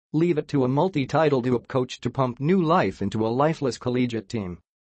Leave it to a multi-titled UAAP coach to pump new life into a lifeless collegiate team.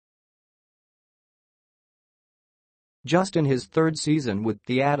 Just in his third season with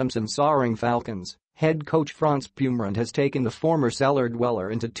the Adamson Soaring Falcons, head coach Franz Pumaren has taken the former cellar-dweller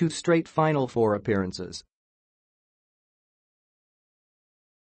into 2 straight Final Four appearances.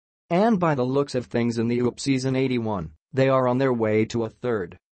 And by the looks of things in the UAAP season 81, they are on their way to a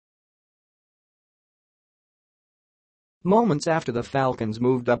third. Moments after the Falcons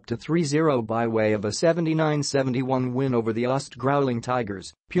moved up to 3-0 by way of a 79-71 win over the UST Growling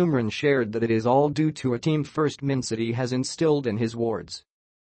Tigers, Pumaren shared that it is all due to a team-first mindset he has instilled in his wards.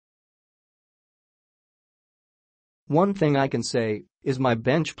 "One thing I can say is my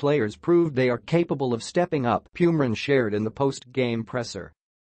bench players proved they are capable of stepping up," Pumaren shared in the post-game presser.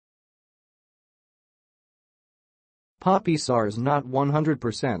 Papi Sarr's not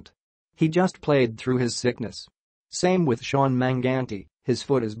 100%. He just played through his sickness. Same with Manganti, his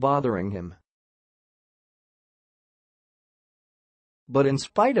foot is bothering him. But in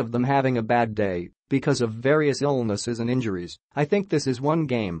spite of them having a bad day, because of various illnesses and injuries, I think this is one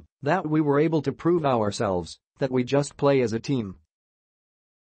game that we were able to prove ourselves, that we just play as a team.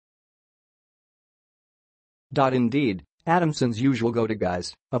 Indeed, Adamson's usual go-to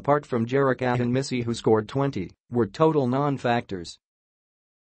guys, apart from Jarek and Missy who scored 20, were total non-factors.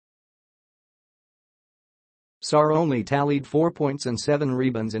 Sarr only tallied 4 points and 7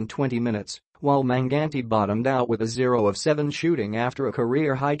 rebounds in 20 minutes, while Manganti bottomed out with a 0 of 7 shooting after a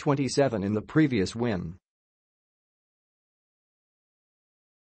career-high 27 in the previous win.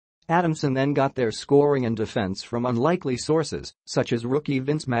 Adamson then got their scoring and defense from unlikely sources, such as rookie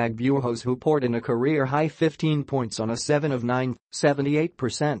Vince Magbuhos, who poured in a career-high 15 points on a 7 of 9,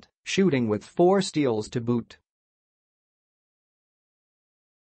 78% shooting with 4 steals to boot.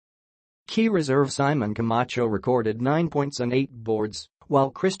 Key reserve Simon Camacho recorded 9 points and 8 boards, while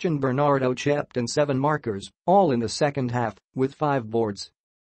Christian Bernardo chipped in 7 markers, all in the second half, with 5 boards.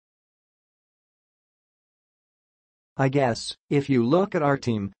 "I guess, if you look at our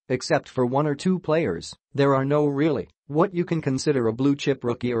team, except for 1 or 2 players, there are no really what you can consider a blue-chip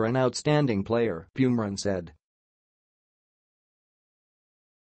rookie or an outstanding player," Pumaren said.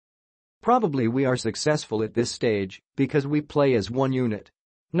 "Probably we are successful at this stage because we play as one unit.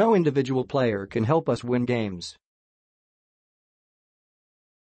 No individual player can help us win games.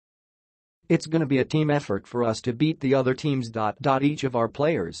 It's gonna be a team effort for us to beat the other teams. Each of our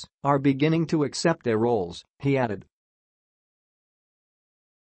players are beginning to accept their roles," he added.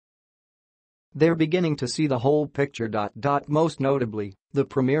 "They're beginning to see the whole picture. Most notably, the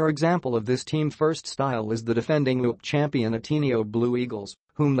premier example of this team-first style is the defending UAAP champion Ateneo Blue Eagles,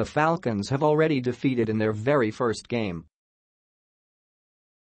 whom the Falcons have already defeated in their very first game."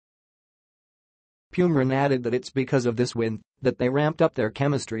 Pumaren added that it's because of this win that they ramped up their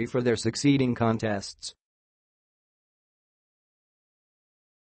chemistry for their succeeding contests.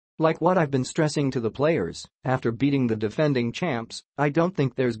 "Like what I've been stressing to the players, after beating the defending champs, I don't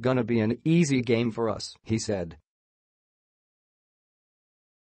think there's gonna be an easy game for us," he said.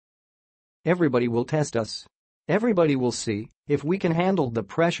 "Everybody will test us. Everybody will see if we can handle the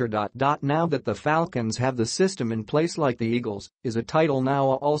pressure. Now that the Falcons have the system in place like the Eagles, is a title now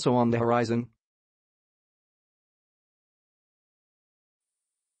also on the horizon?"